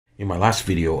In my last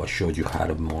video, I showed you how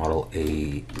to model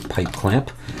a pipe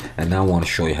clamp, and now I want to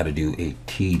show you how to do a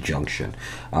T-junction.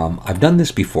 I've done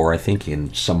this before, I think,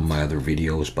 in some of my other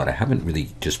videos, but I haven't really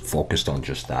just focused on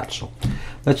just that. So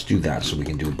let's do that so we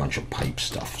can do a bunch of pipe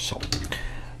stuff. So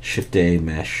Shift-A,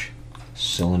 mesh,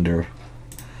 cylinder.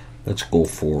 Let's go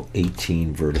for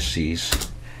 18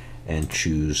 vertices and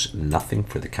choose nothing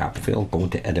for the cap fill. Go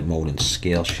into edit mode and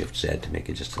scale, Shift-Z to make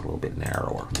it just a little bit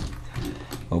narrower.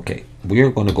 Okay, we are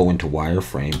going to go into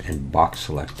wireframe and box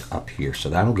select up here. So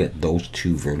that'll get those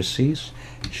two vertices.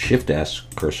 Shift-S,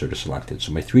 cursor to selected.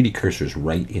 So my 3D cursor is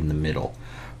right in the middle.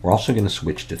 We're also going to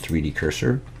switch to 3D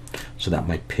cursor so that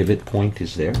my pivot point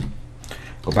is there.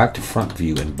 Go back to front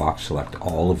view and box select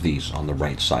all of these on the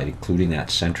right side, including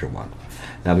that center one.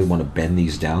 Now we want to bend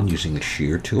these down using the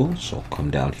shear tool. So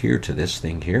come down here to this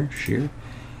thing here, shear.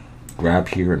 Grab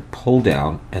here and pull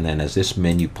down, and then as this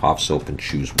menu pops open,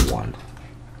 choose 1.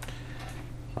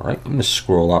 Alright, I'm going to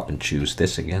scroll up and choose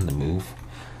this again, the move.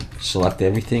 Select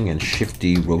everything and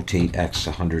Shift-D, rotate X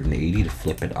 180 to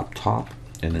flip it up top.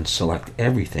 And then select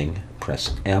everything,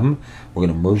 press M. We're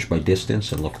going to merge by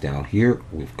distance and look down here.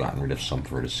 We've gotten rid of some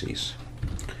vertices.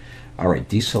 Alright,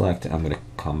 deselect. I'm going to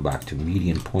come back to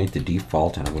median point, the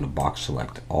default, and I'm going to box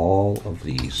select all of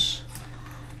these.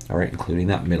 Alright, including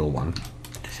that middle one.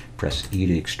 Press E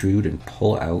to extrude and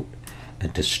pull out.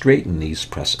 And to straighten these,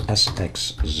 press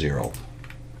SX0.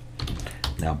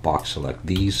 Now box select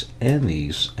these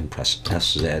and press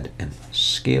SZ and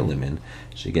scale them in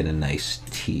so you get a nice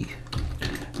T.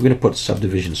 We're going to put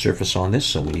subdivision surface on this,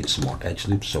 so we need some more edge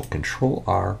loops. So Control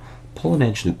R, pull an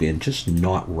edge loop in, just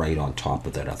not right on top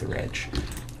of that other edge.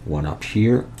 One up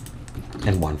here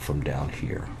and one from down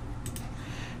here.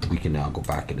 We can now go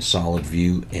back into solid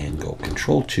view and go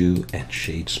Control 2 and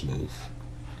shade smooth.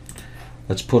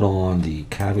 Let's put on the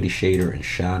cavity shader and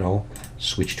shadow,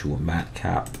 switch to a matte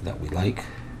cap that we like,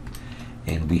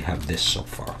 and we have this so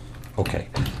far. Okay,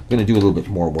 I'm going to do a little bit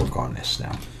more work on this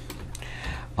now.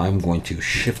 I'm going to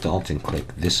Shift Alt and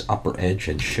click this upper edge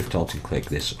and Shift Alt and click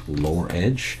this lower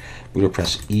edge. We're going to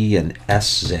press E and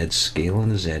SZ, scale on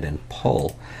the Z and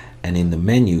pull, and in the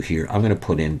menu here I'm going to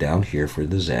put in down here for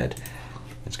the Z,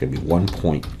 it's going to be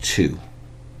 1.2.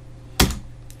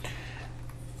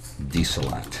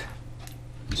 Deselect.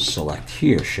 Select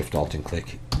here, Shift Alt and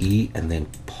click E and then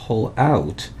pull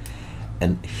out,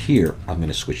 and here I'm going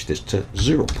to switch this to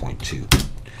 0.2.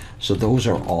 So those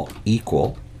are all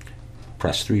equal.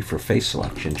 Press 3 for face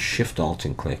selection, Shift Alt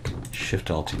and click, Shift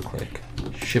Alt and click,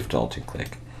 Shift Alt and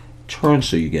click. Turn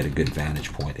so you get a good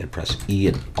vantage point and press E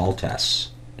and Alt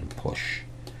S and push.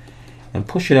 And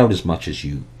push it out as much as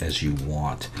you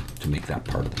want to make that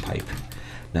part of the pipe.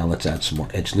 Now let's add some more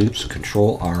edge loops.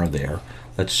 Control R there.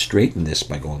 Let's straighten this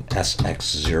by going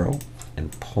SX0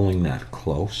 and pulling that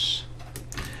close.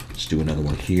 Let's do another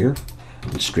one here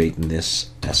and straighten this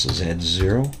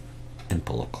SZ0 and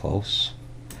pull it close.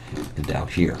 And down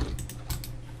here,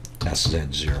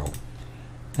 SZ0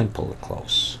 and pull it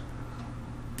close.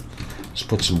 Let's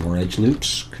put some more edge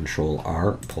loops. Control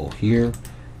R, pull here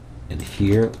and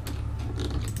here,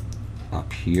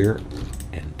 up here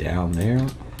and down there,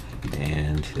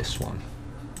 and this one,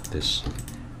 this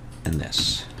and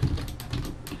this.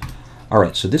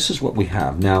 Alright, so this is what we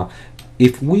have. Now,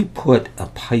 if we put a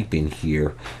pipe in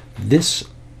here, this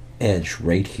edge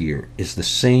right here is the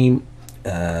same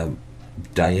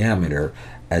diameter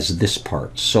as this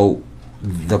part. So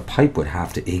the pipe would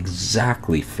have to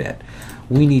exactly fit.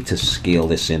 We need to scale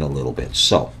this in a little bit.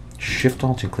 So Shift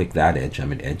Alt and click that edge.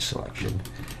 I'm in edge selection.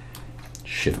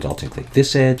 Shift Alt and click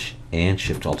this edge and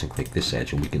Shift Alt and click this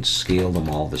edge, and we can scale them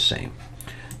all the same.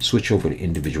 Switch over to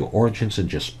individual origins and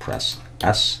just press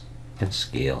S and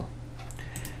scale,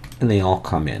 and they all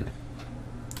come in.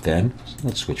 Then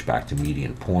let's switch back to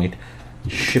median point,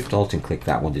 Shift Alt and click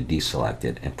that one to deselect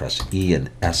it, and press E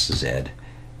and SZ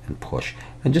and push,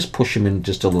 and just push them in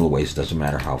just a little ways, doesn't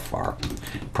matter how far.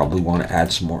 Probably want to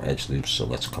add some more edge loops, so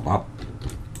let's come up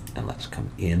and let's come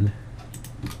in.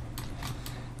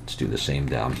 Let's do the same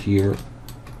down here.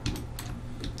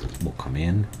 We'll come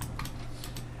in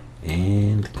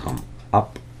and come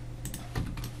up.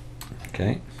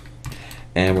 Okay,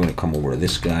 and we're going to come over to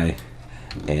this guy,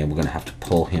 and we're going to have to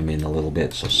pull him in a little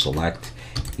bit. So select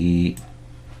E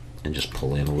and just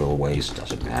pull in a little ways,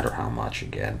 doesn't matter how much.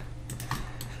 Again,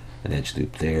 an edge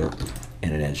loop there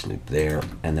and an edge loop there,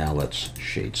 and now let's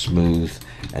shade smooth,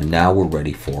 and now we're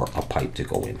ready for a pipe to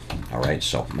go in. Alright,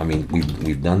 so I mean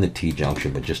we've done the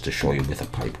T-junction, but just to show you with a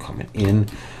pipe coming in.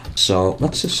 So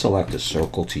let's just select a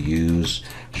circle to use,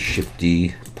 Shift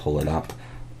D, pull it up,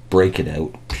 break it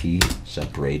out, P,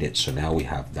 separate it, so now we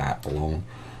have that alone.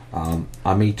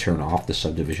 I may turn off the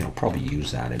subdivision. I'll probably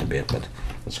use that in a bit, but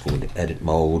let's go into edit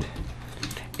mode.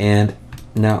 And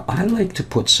now I like to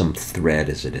put some thread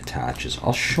as it attaches.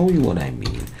 I'll show you what I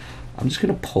mean. I'm just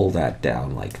going to pull that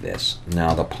down like this.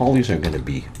 Now the polys are going to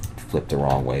be flipped the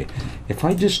wrong way. If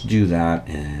I just do that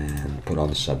and put on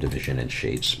the subdivision and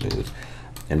shade smooth,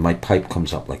 and my pipe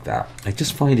comes up like that, I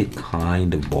just find it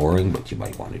kind of boring, but you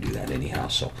might want to do that anyhow.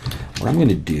 So what I'm going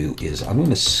to do is I'm going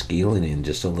to scale it in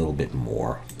just a little bit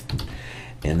more.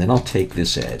 And then I'll take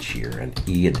this edge here, and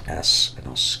E and S, and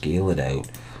I'll scale it out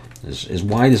as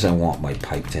wide as I want my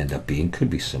pipe to end up being. Could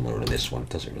be similar to this one, it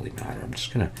doesn't really matter. I'm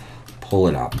just going to pull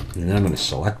it up, and then I'm going to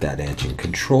select that edge and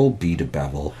Control B to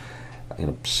bevel. I'm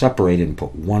going to separate it and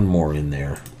put one more in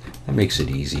there. That makes it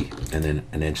easy. And then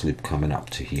an edge loop coming up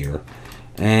to here.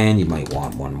 And you might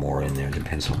want one more in there.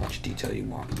 Depends how much detail you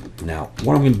want. Now,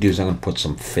 what I'm going to do is I'm going to put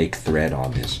some fake thread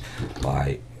on this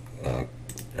by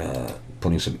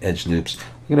putting some edge loops.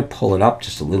 I'm going to pull it up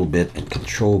just a little bit and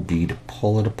Control B to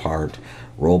pull it apart.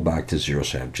 Roll back to 0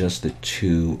 so I have just the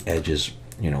two edges,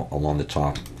 you know, along the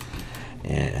top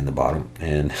and the bottom.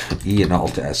 And E and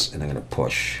Alt S, and I'm going to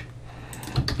push.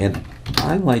 And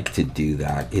I like to do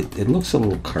that. It looks a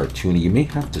little cartoony. You may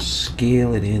have to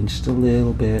scale it in just a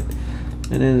little bit,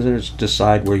 and then just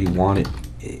decide where you want it.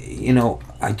 You know,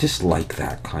 I just like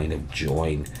that kind of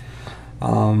join.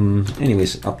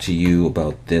 Anyways, up to you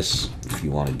about this, if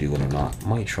you want to do it or not. I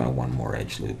might try one more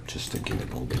edge loop just to give it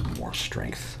a little bit more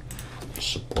strength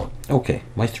support. Okay,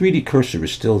 my 3D cursor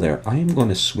is still there. I am going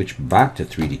to switch back to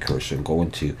 3D cursor and go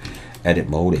into edit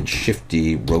mode and Shift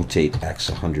D, rotate X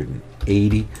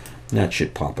 180. And that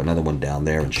should pop another one down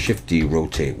there, and Shift D,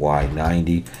 rotate Y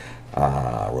 90.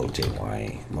 Rotate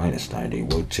Y minus 90,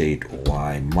 rotate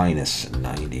Y minus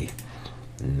 90,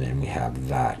 and then we have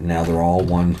that. Now they're all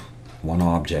one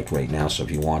object right now, so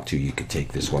if you want to, you could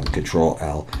take this one, Control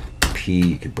L P,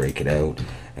 you could break it out,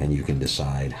 and you can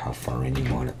decide how far in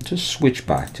you want it. Just switch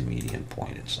back to median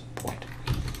point at some point.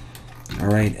 All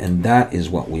right, and that is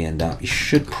what we end up. You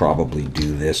should probably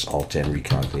do this, Alt N,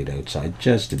 recalculate outside,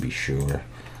 just to be sure.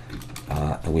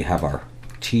 And we have our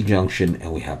T-junction,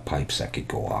 and we have pipes that could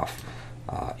go off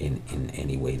in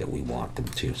any way that we want them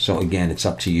to. So again, it's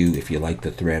up to you if you like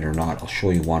the thread or not. I'll show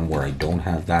you one where I don't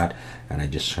have that, and I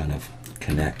just kind of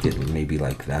connect it maybe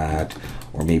like that,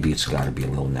 or maybe it's got to be a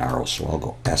little narrow. So I'll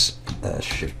go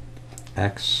Shift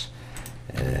X,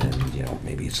 and you know,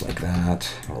 maybe it's like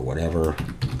that or whatever.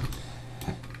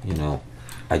 You know,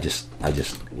 I just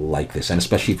like this, and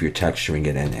especially if you're texturing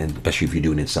it, and especially if you're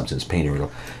doing it in Substance Painter,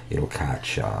 it'll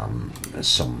catch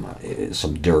some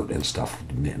dirt and stuff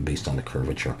based on the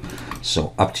curvature.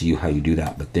 So up to you how you do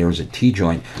that. But there's a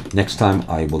T-joint. Next time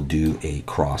I will do a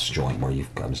cross joint where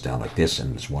it comes down like this,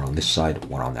 and there's one on this side,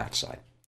 one on that side.